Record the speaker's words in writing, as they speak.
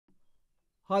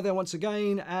Hi there once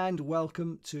again and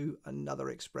welcome to another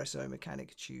Expresso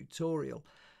mechanic tutorial.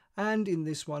 And in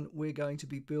this one we're going to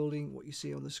be building what you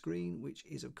see on the screen, which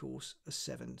is of course a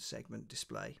 7-segment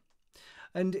display.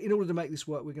 And in order to make this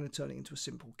work we're going to turn it into a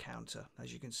simple counter.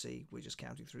 As you can see, we're just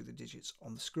counting through the digits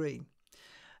on the screen.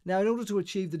 Now in order to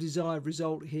achieve the desired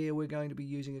result here, we're going to be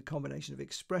using a combination of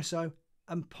Xpresso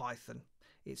and Python.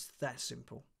 It's that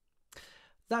simple.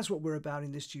 That's what we're about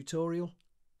in this tutorial.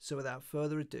 So without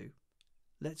further ado,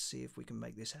 let's see if we can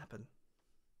make this happen.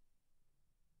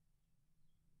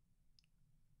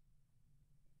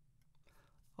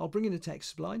 I'll bring in a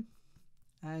text spline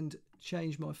and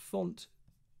change my font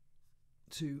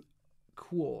to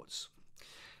Quartz.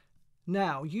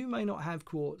 Now, you may not have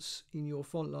Quartz in your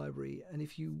font library, and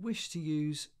if you wish to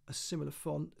use a similar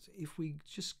font, if we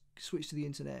just switch to the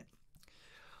internet,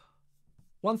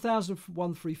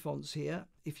 1001 free fonts here.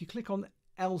 If you click on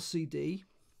LCD,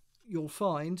 you'll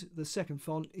find the second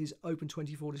font is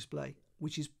Open24 Display,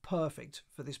 which is perfect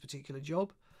for this particular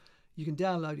job. You can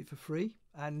download it for free,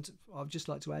 and I'd just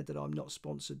like to add that I'm not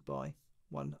sponsored by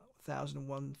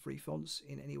 1001 free fonts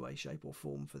in any way, shape or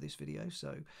form for this video,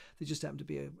 so they just happen to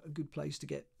be a good place to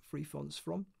get free fonts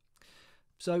from.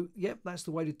 So yep, that's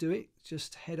the way to do it.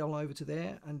 Just head on over to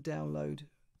there and download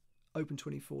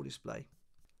Open24 Display.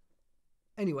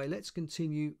 Anyway, let's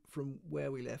continue from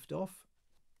where we left off.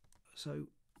 So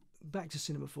back to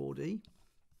Cinema 4D.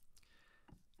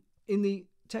 In the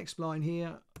text line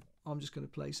here, I'm just going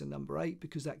to place a number 8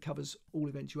 because that covers all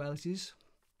eventualities.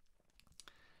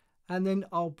 And then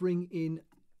I'll bring in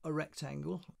a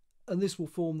rectangle, and this will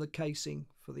form the casing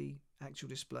for the actual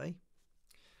display.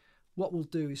 What we'll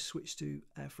do is switch to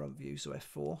our front view, so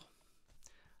F4.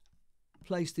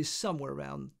 Place this somewhere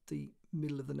around the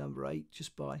middle of the number 8,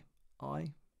 just by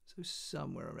eye. So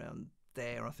somewhere around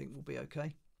there I think will be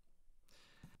okay.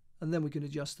 And then we can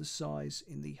adjust the size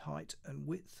in the height and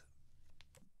width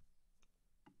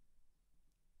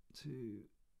to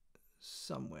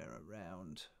somewhere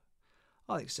around,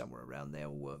 I think somewhere around there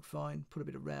will work fine. Put a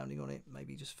bit of rounding on it,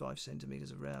 maybe just 5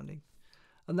 centimeters of rounding.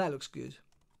 And that looks good.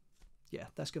 Yeah,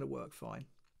 that's going to work fine.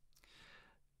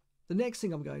 The next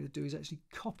thing I'm going to do is actually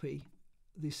copy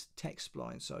this text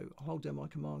spline. So I'll hold down my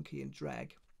command key and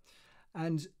drag.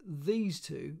 And these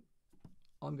two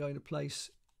I'm going to place,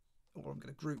 or I'm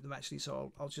going to group them actually,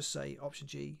 so I'll just say Option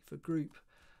G for group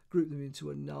them into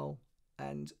a null,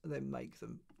 and then make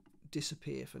them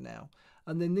disappear for now.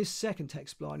 And then this second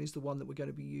text spline is the one that we're going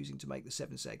to be using to make the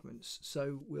 7 segments.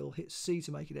 So we'll hit C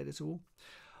to make it editable.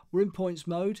 We're in points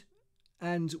mode,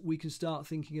 and we can start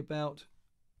thinking about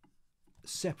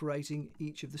separating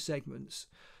each of the segments.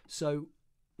 So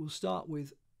we'll start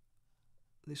with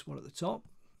this one at the top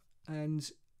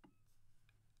and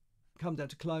come down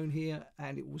to clone here,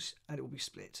 and it will be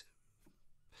split.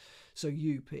 So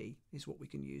UP is what we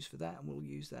can use for that, and we'll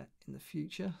use that in the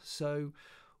future. So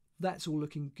that's all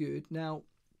looking good. Now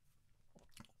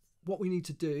what we need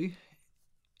to do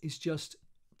is just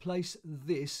place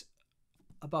this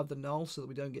above the null so that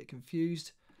we don't get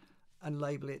confused, and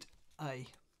label it A,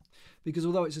 because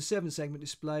although it's a 7-segment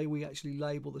display, we actually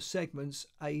label the segments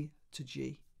A to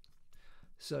G.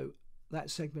 So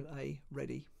that's segment A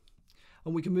ready.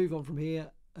 And we can move on from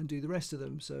here and do the rest of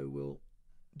them. So we'll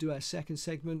do our second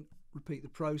segment, repeat the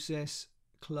process,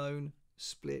 clone,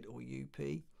 split or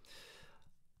UP.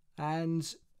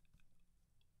 And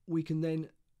we can then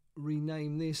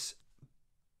rename this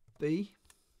B,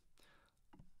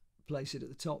 place it at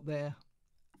the top there,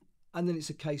 and then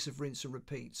it's a case of rinse and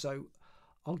repeat. So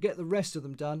I'll get the rest of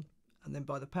them done, and then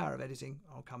by the power of editing,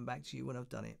 I'll come back to you when I've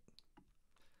done it.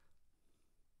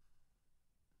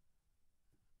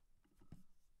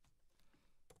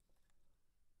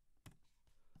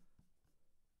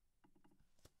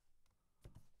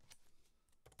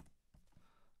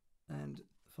 And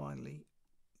finally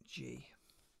G.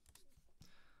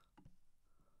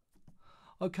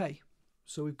 Okay,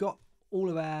 so we've got all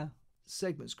of our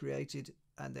segments created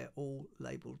and they're all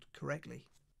labeled correctly.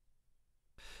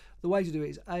 The way to do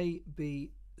it is A,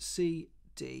 B, C,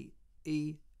 D,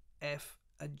 E, F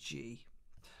and G.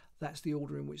 That's the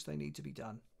order in which they need to be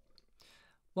done.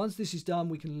 Once this is done,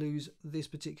 we can lose this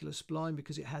particular spline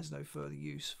because it has no further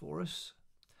use for us.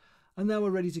 And now we're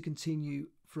ready to continue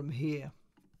from here.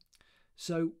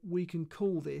 So we can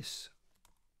call this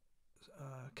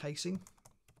casing,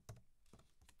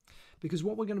 because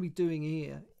what we're going to be doing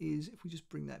here is, if we just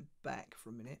bring that back for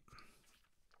a minute,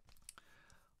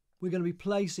 we're going to be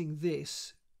placing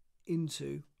this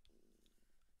into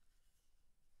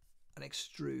an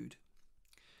extrude.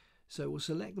 So we'll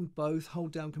select them both,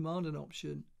 hold down Command and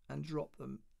Option and drop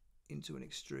them into an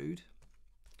extrude.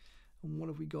 And what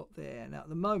have we got there? Now at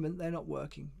the moment they're not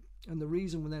working. And the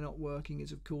reason when they're not working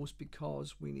is of course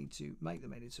because we need to make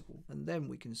them editable. And then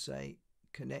we can say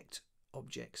connect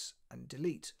objects and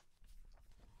delete.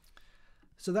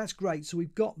 So that's great. So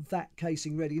we've got that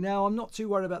casing ready. Now I'm not too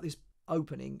worried about this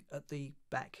opening at the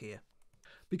back here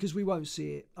because we won't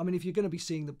see it. I mean, if you're going to be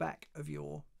seeing the back of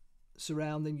your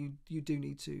surround, then you do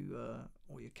need to,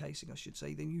 or your casing I should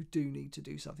say, then you do need to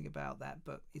do something about that,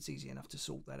 but it's easy enough to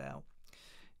sort that out.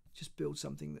 Just build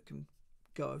something that can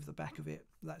go over the back of it.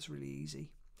 That's really easy.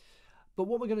 But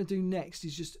what we're going to do next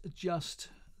is just adjust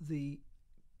the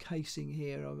casing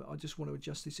here. I just want to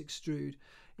adjust this extrude.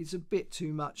 It's a bit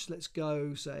too much. Let's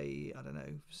go, say, I don't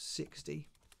know, 60.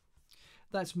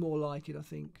 That's more like it, I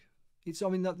think. I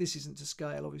mean, this isn't to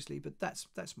scale, obviously, but that's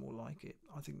more like it.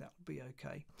 I think that would be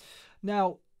okay.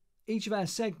 Now, each of our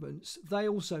segments, they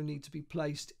also need to be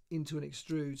placed into an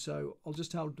extrude. So I'll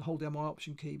just hold down my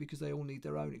option key because they all need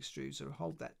their own extrude. So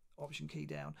hold that option key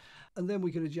down. And then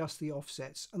we can adjust the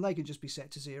offsets, and they can just be set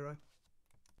to 0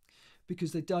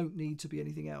 because they don't need to be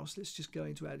anything else. Let's just go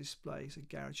into our display, so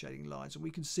garage shading lines, and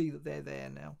we can see that they're there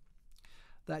now.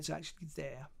 That's actually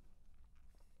there.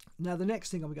 Now, the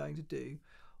next thing I'm going to do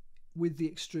with the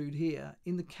extrude here,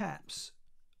 in the caps,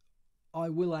 I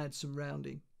will add some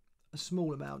rounding, a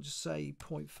small amount, just say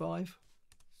 0.5,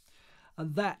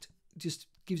 and that just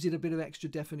gives it a bit of extra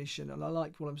definition, and I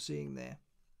like what I'm seeing there.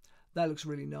 That looks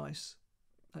really nice.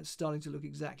 That's starting to look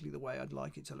exactly the way I'd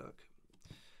like it to look.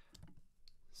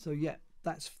 So yeah,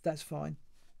 that's fine.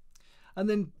 And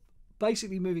then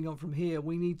basically moving on from here,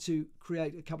 we need to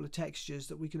create a couple of textures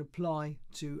that we can apply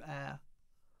to our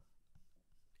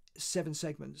 7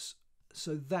 segments.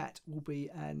 So that will be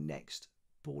our next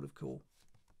port of call.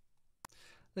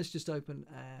 Let's just open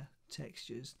our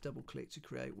textures, double click to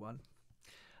create one.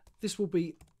 This will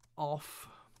be off.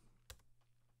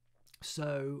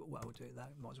 So, well, we'll do it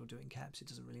that. Might as well do it in caps. It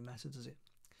doesn't really matter, does it?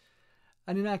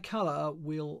 And in our color,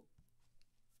 we'll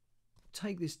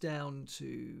take this down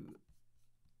to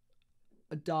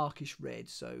a darkish red.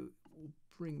 So we'll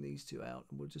bring these two out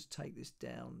and we'll just take this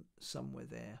down somewhere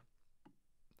there.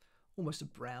 Almost a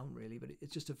brown really, but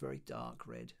it's just a very dark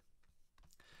red.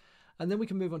 And then we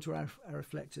can move on to our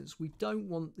reflectors. We don't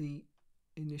want the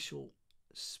initial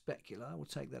specular. We'll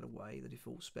take that away, the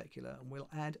default specular, and we'll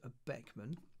add a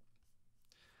Beckman.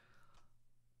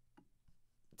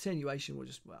 Attenuation, we'll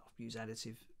just, well, use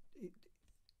additive. It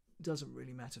doesn't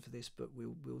really matter for this, but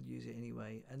we'll use it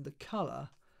anyway. And the color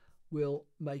will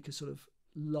make a sort of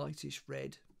lightish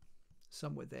red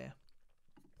somewhere there.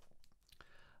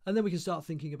 And then we can start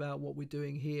thinking about what we're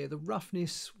doing here. The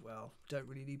roughness, well, don't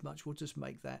really need much. We'll just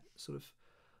make that sort of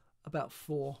about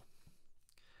 4.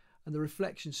 And the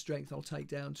reflection strength I'll take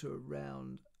down to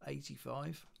around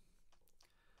 85.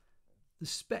 The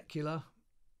specular,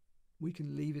 we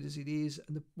can leave it as it is.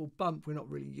 And the bump we're not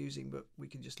really using, but we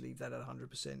can just leave that at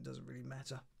 100%. Doesn't really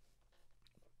matter.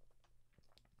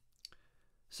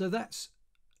 So that's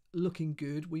looking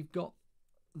good. We've got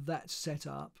that set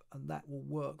up and that will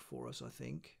work for us, I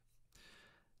think.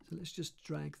 So let's just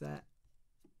drag that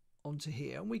onto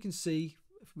here, and we can see,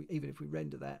 even if we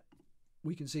render that,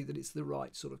 we can see that it's the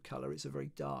right sort of color. It's a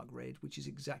very dark red, which is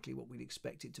exactly what we'd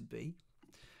expect it to be,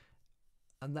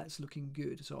 and that's looking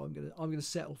good. So I'm gonna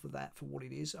settle for that for what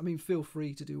it is. I mean, feel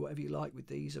free to do whatever you like with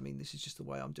these. I mean, this is just the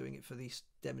way I'm doing it for this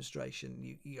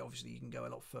demonstration. You obviously you can go a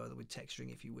lot further with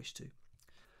texturing if you wish to.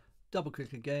 Double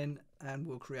click again and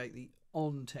we'll create the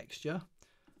on texture.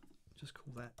 Just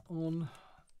call that on,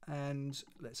 and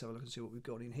let's have a look and see what we've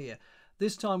got in here.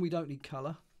 This time we don't need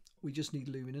color, we just need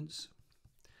luminance.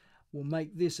 We'll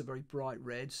make this a very bright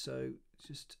red, so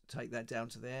just take that down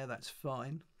to there, that's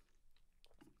fine.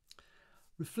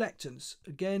 Reflectance,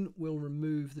 again we'll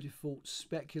remove the default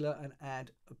specular and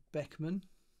add a Beckman.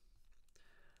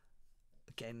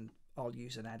 Again, I'll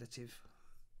use an additive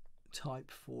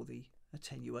type for the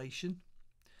attenuation.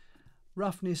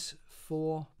 Roughness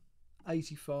 4,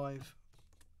 85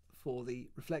 for the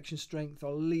reflection strength.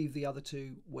 I'll leave the other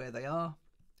two where they are.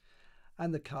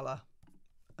 And the colour,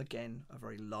 again, a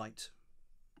very light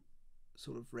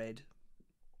sort of red,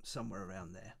 somewhere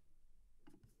around there.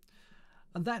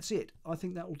 And that's it. I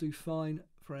think that will do fine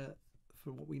for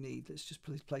what we need. Let's just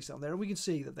place that on there. And we can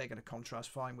see that they're going to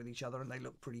contrast fine with each other and they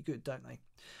look pretty good, don't they?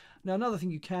 Now, another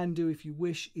thing you can do if you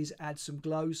wish is add some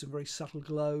glow, some very subtle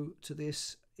glow to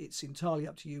this. It's entirely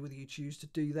up to you whether you choose to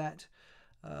do that.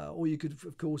 Or you could,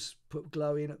 of course, put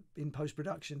glow in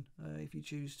post-production if you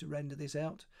choose to render this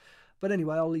out. But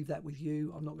anyway, I'll leave that with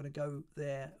you. I'm not going to go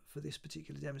there for this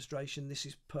particular demonstration. This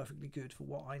is perfectly good for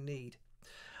what I need.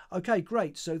 Okay,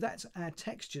 great. So that's our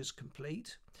textures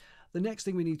complete. The next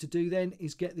thing we need to do then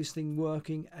is get this thing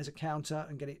working as a counter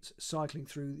and get it cycling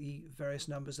through the various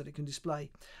numbers that it can display.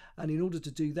 And in order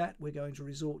to do that, we're going to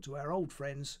resort to our old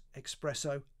friends,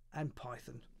 Xpresso and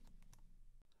Python.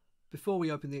 Before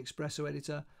we open the Expresso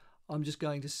editor, I'm just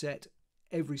going to set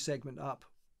every segment up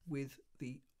with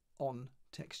the on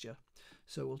texture.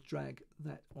 So we'll drag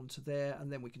that onto there,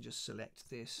 and then we can just select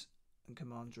this and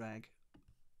command drag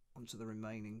onto the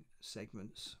remaining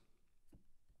segments,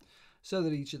 so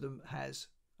that each of them has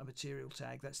a material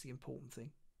tag. That's the important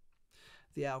thing.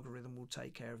 The algorithm will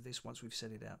take care of this once we've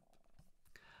set it out.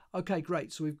 Okay,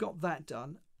 great. So we've got that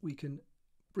done. We can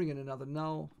bring in another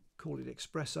null, call it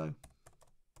Expresso,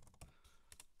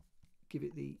 give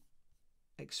it the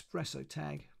Expresso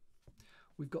tag.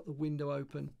 We've got the window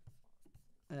open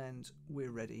and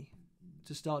we're ready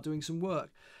to start doing some work.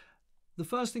 The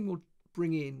first thing we'll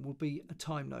bring in will be a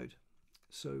time node.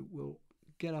 So we'll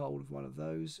get a hold of one of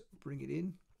those, bring it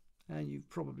in, and you've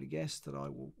probably guessed that I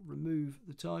will remove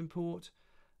the time port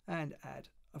and add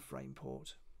a frame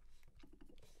port.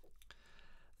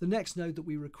 The next node that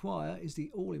we require is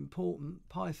the all-important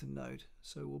Python node.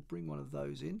 So we'll bring one of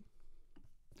those in,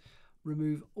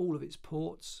 remove all of its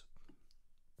ports,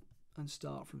 and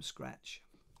start from scratch.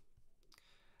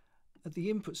 At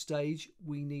the input stage,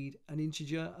 we need an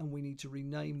integer and we need to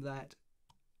rename that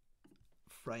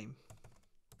frame.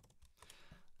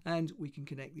 And we can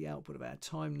connect the output of our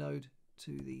time node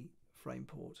to the frame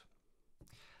port.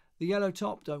 The yellow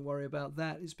top, don't worry about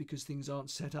that. It's because things aren't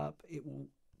set up. It will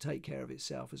take care of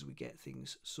itself as we get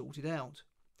things sorted out.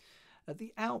 At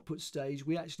the output stage,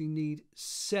 we actually need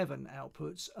 7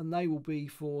 outputs, and they will be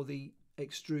for the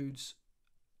extrudes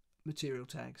material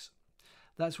tags.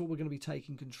 That's what we're going to be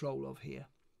taking control of here.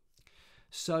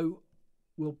 So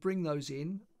we'll bring those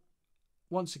in.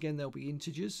 Once again, there'll be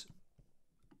integers,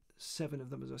 7 of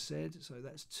them, as I said. So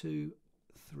that's 2,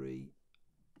 3,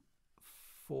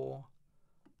 4,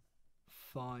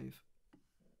 5,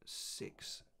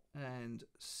 6, and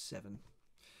 7.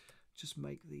 Just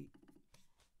make the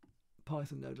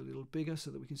Python node a little bigger so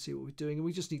that we can see what we're doing, and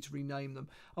we just need to rename them,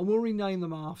 and we'll rename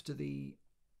them after the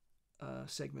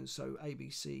segments, so A, B,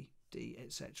 C, D,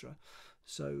 etc.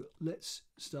 So let's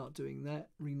start doing that.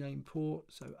 Rename port,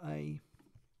 so A,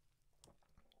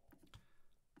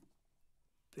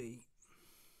 B,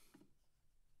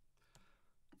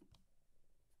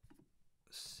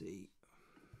 C,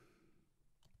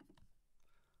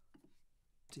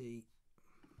 D,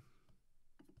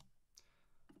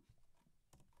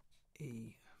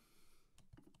 E,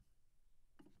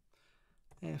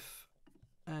 F,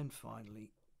 and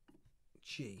finally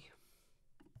G.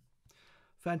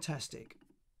 Fantastic.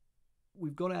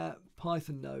 We've got our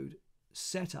Python node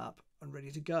set up and ready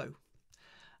to go.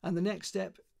 And the next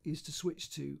step is to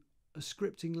switch to a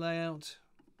scripting layout.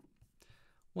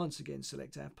 Once again,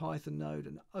 select our Python node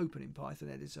and open in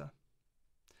Python editor.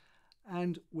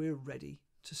 And we're ready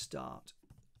to start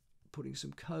putting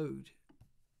some code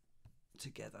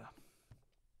together.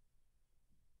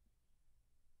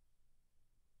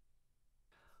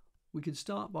 We can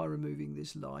start by removing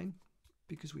this line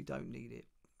because we don't need it.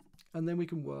 And then we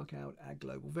can work out our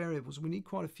global variables. We need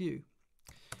quite a few.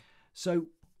 So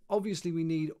obviously we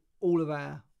need all of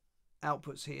our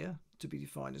outputs here to be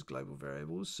defined as global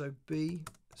variables. So B,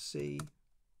 C,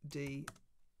 D,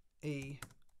 E,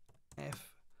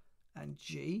 F, and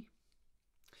G.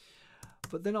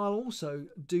 But then I'll also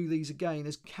do these again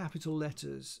as capital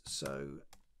letters. So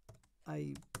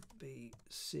A, B,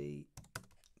 C,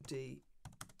 D,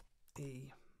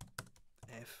 E,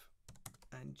 F,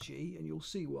 and G, and you'll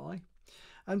see why.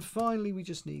 And finally, we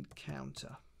just need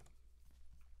counter.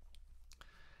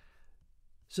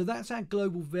 So that's our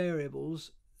global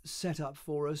variables set up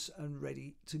for us and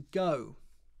ready to go.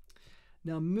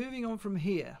 Now, moving on from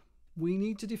here, we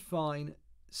need to define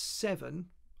 7,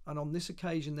 and on this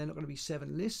occasion, they're not going to be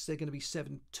 7 lists, they're going to be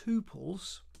 7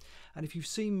 tuples. And if you've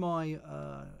seen my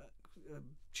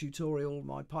tutorial,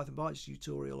 my Python Bytes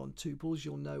tutorial on tuples,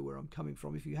 you'll know where I'm coming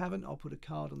from. If you haven't, I'll put a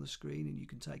card on the screen and you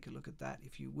can take a look at that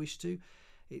if you wish to.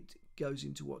 It goes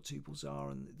into what tuples are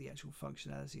and the actual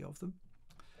functionality of them.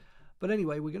 But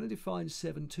anyway, we're going to define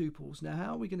 7 tuples. Now,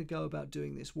 how are we going to go about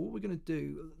doing this? What we're going to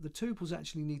do, the tuples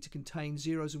actually need to contain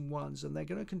 0s and 1s, and they're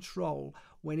going to control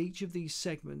when each of these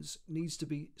segments needs to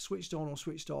be switched on or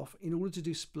switched off in order to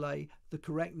display the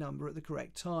correct number at the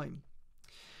correct time.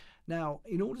 Now,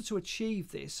 in order to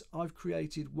achieve this, I've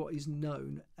created what is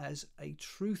known as a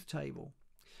truth table.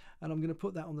 And I'm going to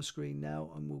put that on the screen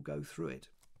now and we'll go through it.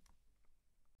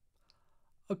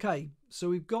 Okay, so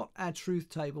we've got our truth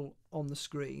table on the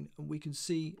screen and we can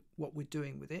see what we're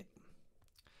doing with it.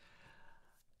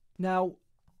 Now,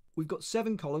 we've got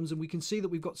 7 columns, and we can see that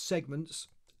we've got segments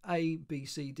A, B,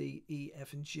 C, D, E,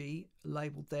 F and G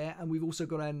labelled there, and we've also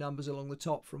got our numbers along the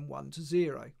top from 1 to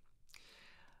 0.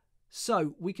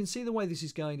 So we can see the way this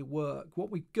is going to work.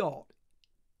 What we've got,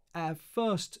 our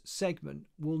first segment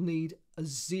will need a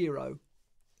 0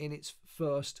 in its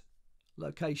first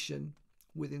location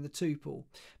within the tuple,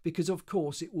 because of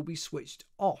course it will be switched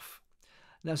off.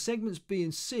 Now segments B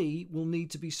and C will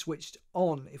need to be switched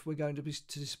on if we're going to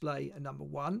display a number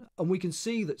 1, and we can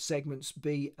see that segments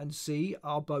B and C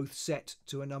are both set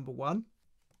to a number 1.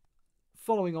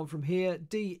 Following on from here,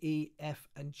 D, E, F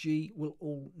and G will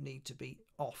all need to be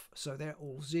off, so they're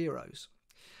all zeros.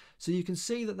 So you can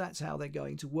see that that's how they're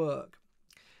going to work.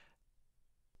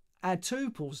 Our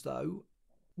tuples, though,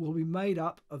 will be made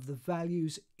up of the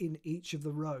values in each of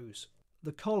the rows.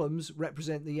 The columns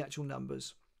represent the actual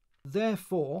numbers.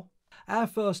 Therefore, our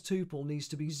first tuple needs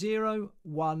to be 0,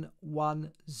 1,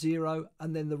 1, 0,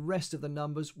 and then the rest of the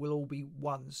numbers will all be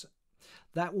ones.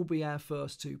 That will be our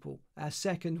first tuple. Our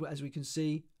second, as we can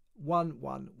see, 1,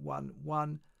 1, 1,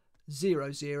 1,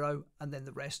 0, 0, and then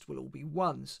the rest will all be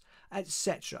ones,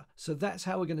 etc. So that's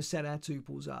how we're going to set our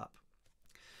tuples up.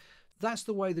 That's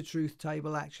the way the truth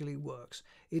table actually works.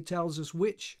 It tells us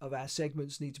which of our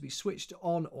segments need to be switched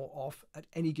on or off at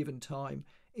any given time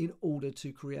in order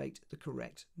to create the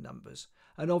correct numbers.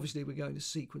 And obviously we're going to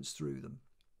sequence through them.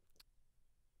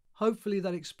 Hopefully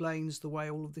that explains the way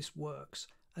all of this works.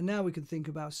 And now we can think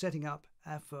about setting up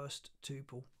our first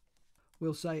tuple.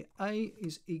 We'll say A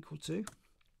is equal to,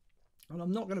 and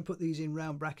I'm not going to put these in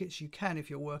round brackets. You can if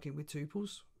you're working with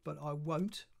tuples, but I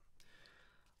won't.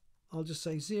 I'll just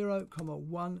say 0,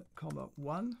 1,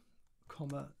 1,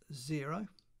 0,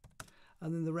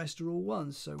 and then the rest are all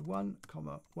ones. So 1,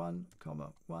 1, 1,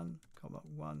 1,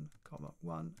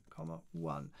 1,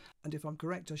 1. And if I'm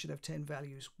correct, I should have 10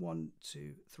 values. 1,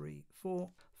 2, 3, 4,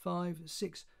 5,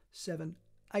 6, 7,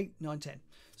 8, 9, 10.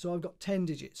 So I've got 10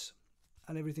 digits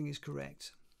and everything is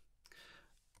correct.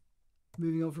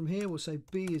 Moving on from here, we'll say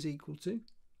B is equal to,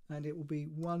 and it will be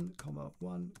 1, 1, 1,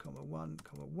 1,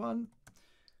 1,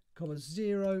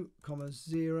 0,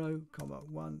 0, 1,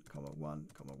 1,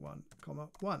 1,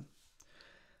 1.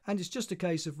 And it's just a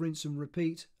case of rinse and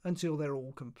repeat until they're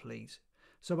all complete.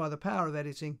 So by the power of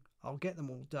editing, I'll get them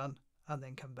all done and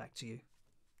then come back to you.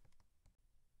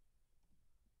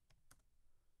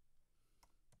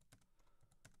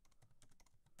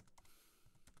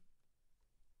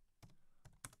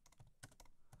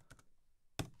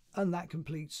 And that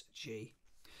completes G.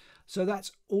 So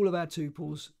that's all of our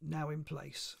tuples now in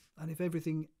place. And if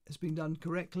everything has been done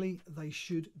correctly, they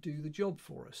should do the job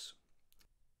for us.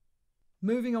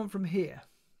 Moving on from here,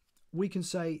 we can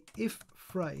say if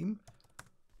frame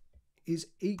is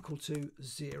equal to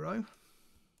 0.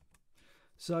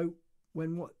 So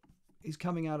when what is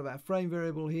coming out of our frame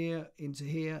variable here into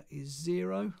here is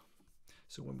 0.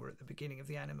 So when we're at the beginning of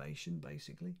the animation,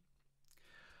 basically,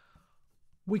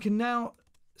 we can now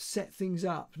set things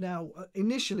up. Now,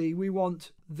 initially, we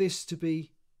want this to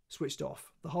be switched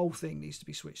off. The whole thing needs to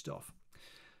be switched off.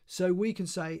 So we can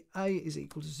say A is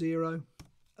equal to 0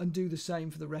 and do the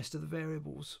same for the rest of the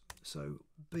variables. So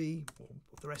B, or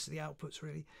the rest of the outputs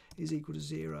really, is equal to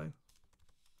 0.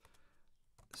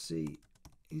 C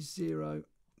is 0.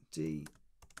 D,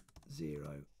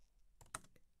 0.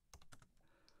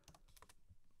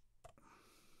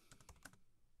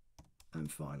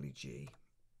 And finally G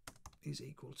is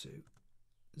equal to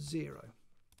 0.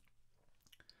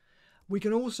 We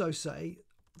can also say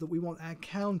that we want our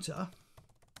counter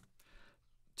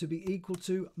to be equal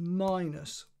to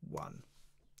 -1.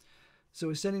 So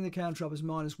we're setting the counter up as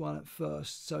 -1 at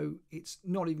first, so it's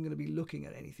not even going to be looking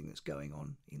at anything that's going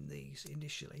on in these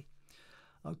initially.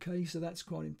 Okay, so that's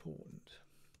quite important.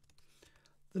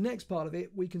 The next part of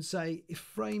it, we can say if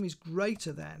frame is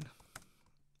greater than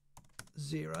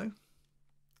 0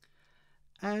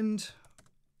 and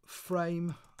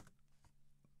frame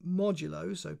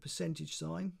modulo, so percentage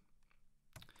sign,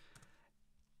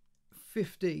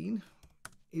 15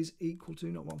 is equal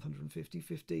to, not 150,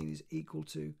 15 is equal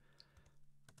to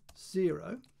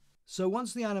 0. So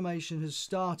once the animation has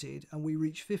started and we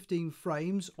reach 15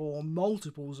 frames or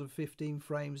multiples of 15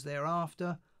 frames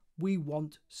thereafter, we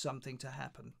want something to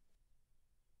happen.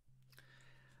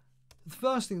 The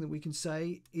first thing that we can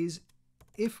say is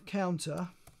if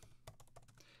counter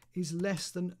is less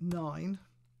than 9,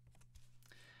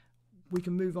 we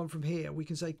can move on from here. We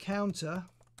can say counter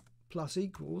plus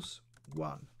equals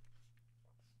 1.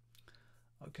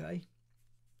 Okay.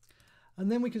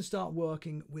 And then we can start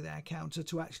working with our counter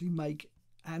to actually make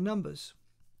our numbers.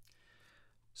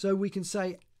 So we can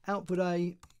say output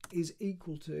A is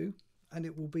equal to, and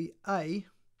it will be A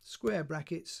square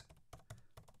brackets,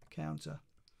 counter.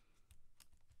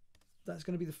 That's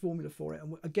going to be the formula for it.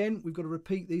 And again, we've got to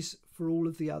repeat this for all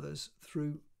of the others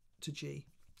through to G.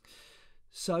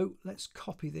 So let's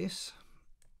copy this,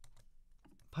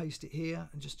 paste it here,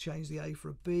 and just change the A for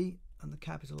a B and the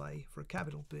capital A for a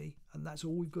capital B. And that's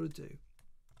all we've got to do.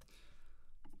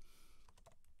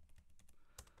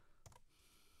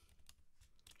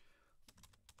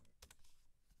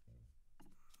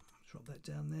 Drop that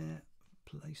down there,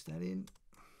 place that in.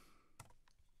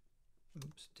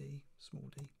 Oops, D, small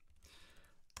d,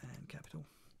 and capital.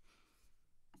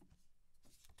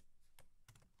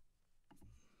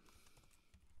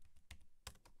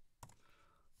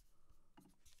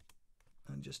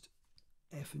 And just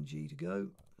F and G to go.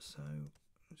 So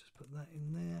I'll just put that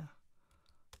in there.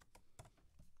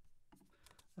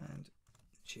 And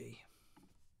G.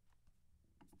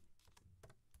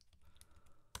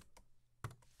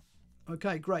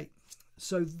 Okay, great.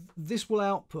 So this will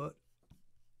output,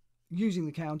 using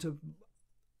the counter,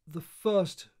 the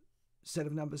first set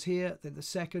of numbers here, then the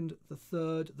second, the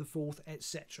third, the fourth,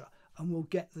 etc. And we'll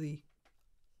get the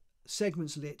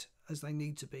segments lit as they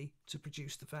need to be to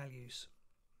produce the values.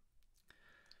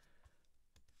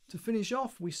 To finish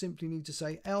off, we simply need to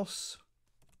say else,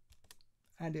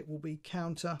 and it will be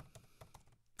counter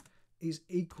is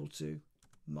equal to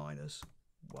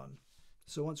 -1.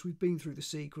 So once we've been through the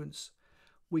sequence,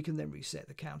 we can then reset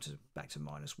the counter back to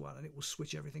 -1 and it will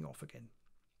switch everything off again.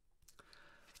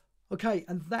 Okay,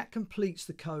 and that completes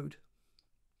the code.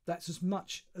 That's as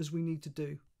much as we need to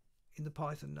do in the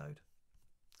Python node.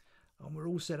 And we're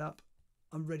all set up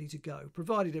and ready to go,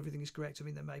 provided everything is correct. I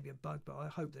mean, there may be a bug, but I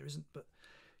hope there isn't. But,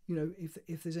 you know,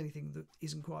 if there's anything that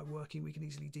isn't quite working, we can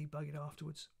easily debug it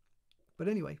afterwards. But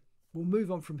anyway, we'll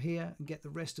move on from here and get the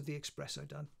rest of the Expresso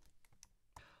done.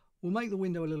 We'll make the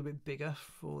window a little bit bigger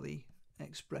for the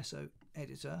Expresso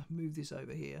editor. Move this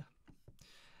over here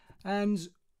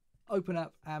and open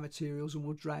up our materials, and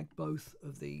we'll drag both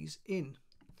of these in.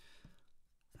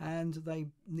 And they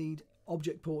need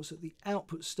object ports at the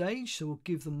output stage, so we'll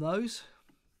give them those.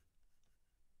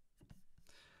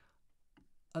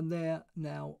 And they're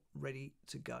now ready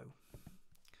to go.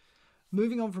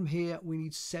 Moving on from here, we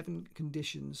need 7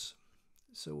 conditions.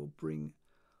 So we'll bring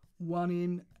one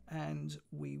in and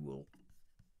we will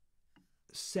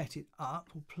set it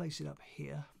up. We'll place it up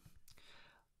here.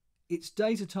 Its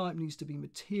data type needs to be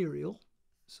material,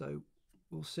 so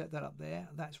we'll set that up there.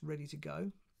 That's ready to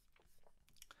go.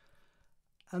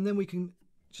 And then we can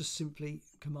just simply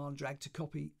command drag to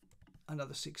copy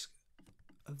another 6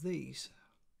 of these.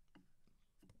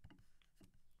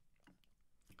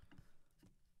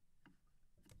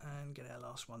 And get our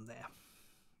last one there.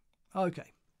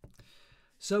 Okay,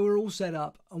 so we're all set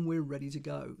up and we're ready to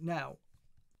go. Now,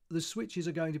 the switches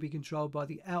are going to be controlled by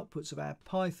the outputs of our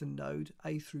Python node,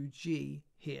 A through G,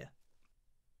 here.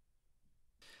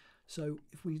 So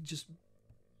if we just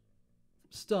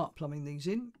start plumbing these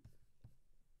in,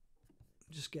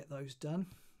 just get those done.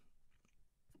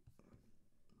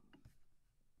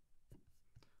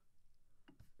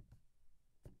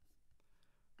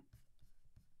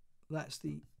 That's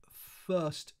the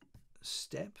first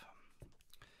step.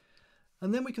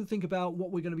 And then we can think about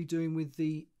what we're going to be doing with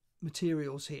the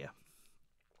materials here.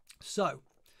 So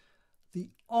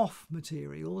the off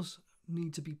materials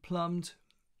need to be plumbed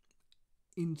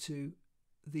into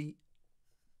the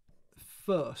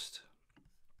first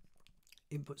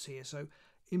inputs here. So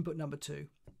input number 2,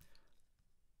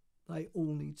 they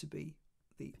all need to be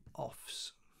the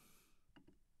offs.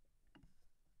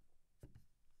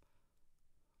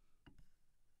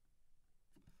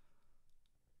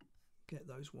 Get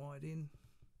those wired in.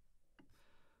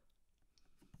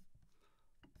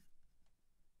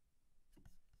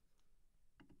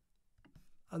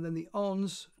 And then the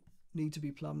ons need to be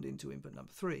plumbed into input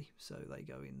number 3, so they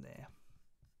go in there.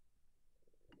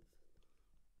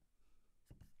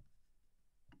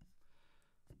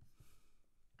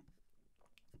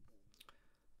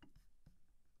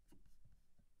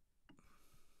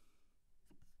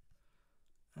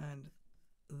 And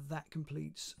that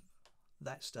completes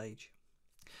that stage.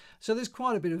 So there's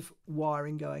quite a bit of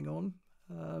wiring going on,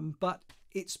 but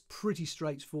it's pretty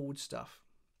straightforward stuff.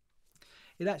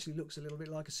 It actually looks a little bit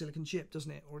like a silicon chip,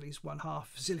 doesn't it? Or at least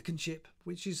 1/2 silicon chip,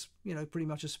 which is, you know, pretty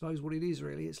much, I suppose, what it is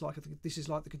really. It's like this is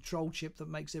like the control chip that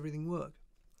makes everything work.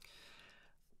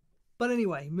 But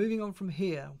anyway, moving on from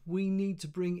here, we need to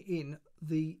bring in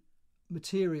the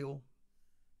material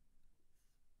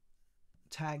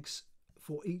tags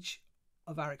for each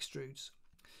of our extrudes.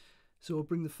 So we'll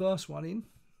bring the first one in,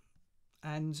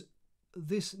 and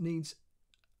this needs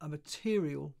a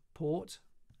material port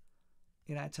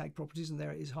in our tag properties, and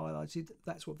there it is highlighted.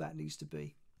 That's what that needs to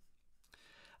be.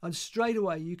 And straight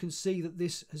away you can see that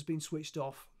this has been switched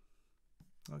off.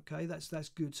 Okay, that's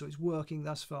good. So it's working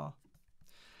thus far.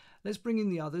 Let's bring in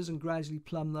the others and gradually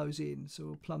plumb those in. So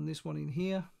we'll plumb this one in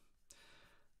here.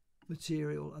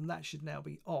 Material, and that should now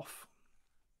be off.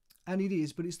 And it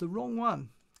is, but it's the wrong one.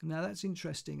 Now that's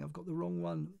interesting. I've got the wrong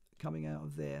one coming out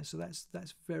of there. So that's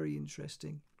very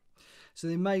interesting. So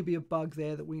there may be a bug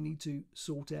there that we need to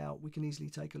sort out. We can easily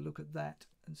take a look at that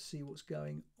and see what's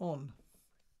going on.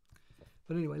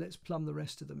 But anyway, let's plumb the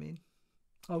rest of them in.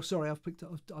 Oh, sorry, I've picked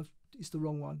up. It's the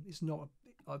wrong one. It's not.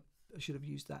 I should have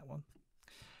used that one.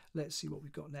 Let's see what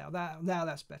we've got now. Now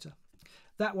that's better.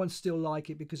 That one's still like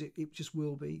it because it just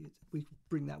will be. We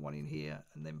bring that one in here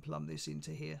and then plumb this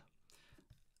into here.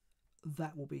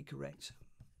 That will be correct.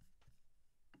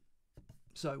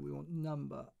 So we want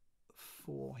number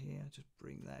 4 here. Just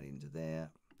bring that into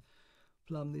there.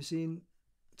 Plumb this in.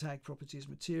 Tag properties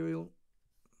material.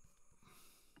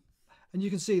 And you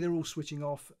can see they're all switching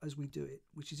off as we do it,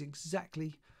 which is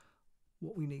exactly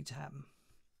what we need to happen.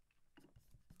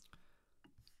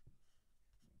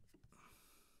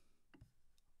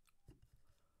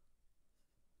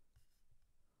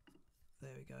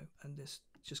 There we go. And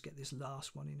just get this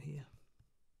last one in here.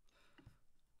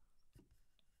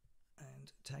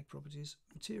 And tag properties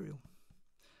material.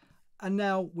 And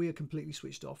now we are completely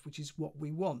switched off, which is what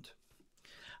we want.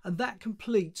 And that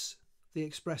completes the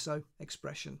Expresso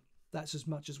expression. That's as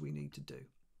much as we need to do.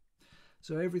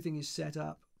 So everything is set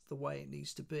up the way it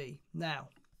needs to be. Now,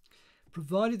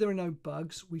 provided there are no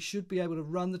bugs, we should be able to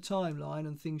run the timeline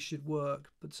and things should work.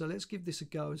 But so let's give this a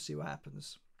go and see what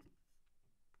happens.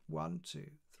 1, 2,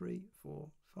 3, 4,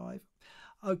 5.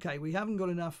 Okay, we haven't got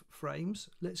enough frames.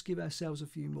 Let's give ourselves a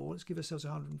few more. Let's give ourselves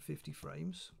 150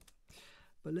 frames.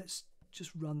 But let's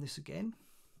just run this again.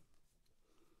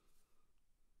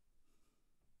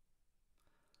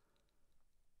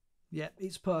 Yeah,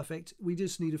 it's perfect. We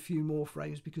just need a few more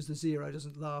frames because the 0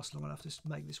 doesn't last long enough to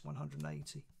make this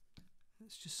 180.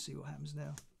 Let's just see what happens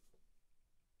now.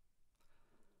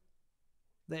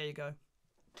 There you go.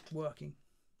 Working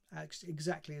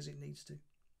exactly as it needs to.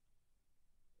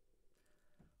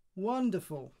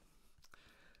 Wonderful.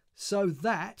 So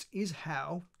that is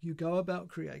how you go about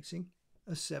creating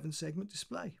a 7-segment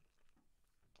display.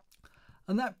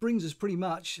 And that brings us pretty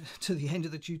much to the end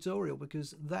of the tutorial,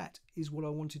 because that is what I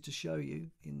wanted to show you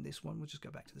in this one. We'll just go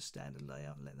back to the standard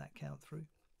layout and let that count through.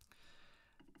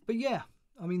 But yeah,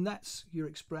 I mean, that's your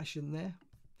expression there.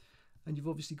 And you've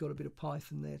obviously got a bit of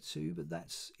Python there too, but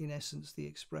that's in essence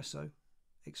the Expresso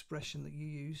expression that you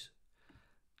use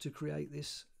to create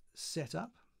this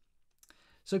setup.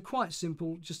 So quite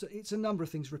simple, just it's a number of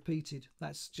things repeated.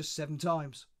 That's just 7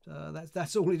 times.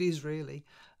 That's all it is really.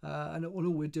 And all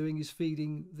we're doing is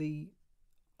feeding the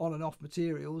on and off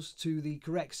materials to the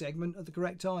correct segment at the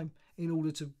correct time in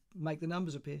order to make the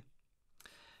numbers appear.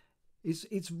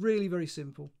 It's really very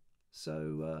simple.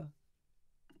 So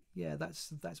yeah,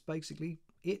 that's basically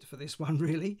it for this one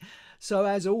really. So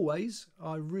as always,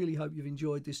 I really hope you've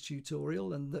enjoyed this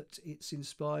tutorial and that it's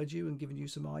inspired you and given you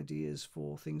some ideas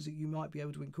for things that you might be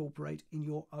able to incorporate in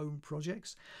your own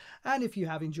projects. And if you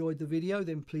have enjoyed the video,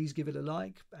 then please give it a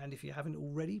like, and if you haven't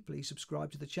already, please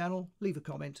subscribe to the channel, leave a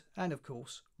comment, and of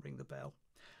course ring the bell.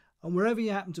 And wherever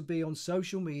you happen to be on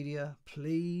social media,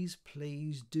 please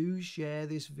do share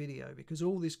this video, because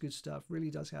all this good stuff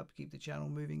really does help keep the channel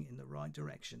moving in the right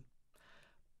direction.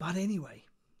 But anyway,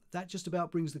 that just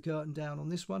about brings the curtain down on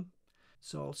this one.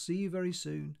 So I'll see you very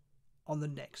soon on the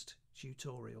next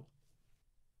tutorial.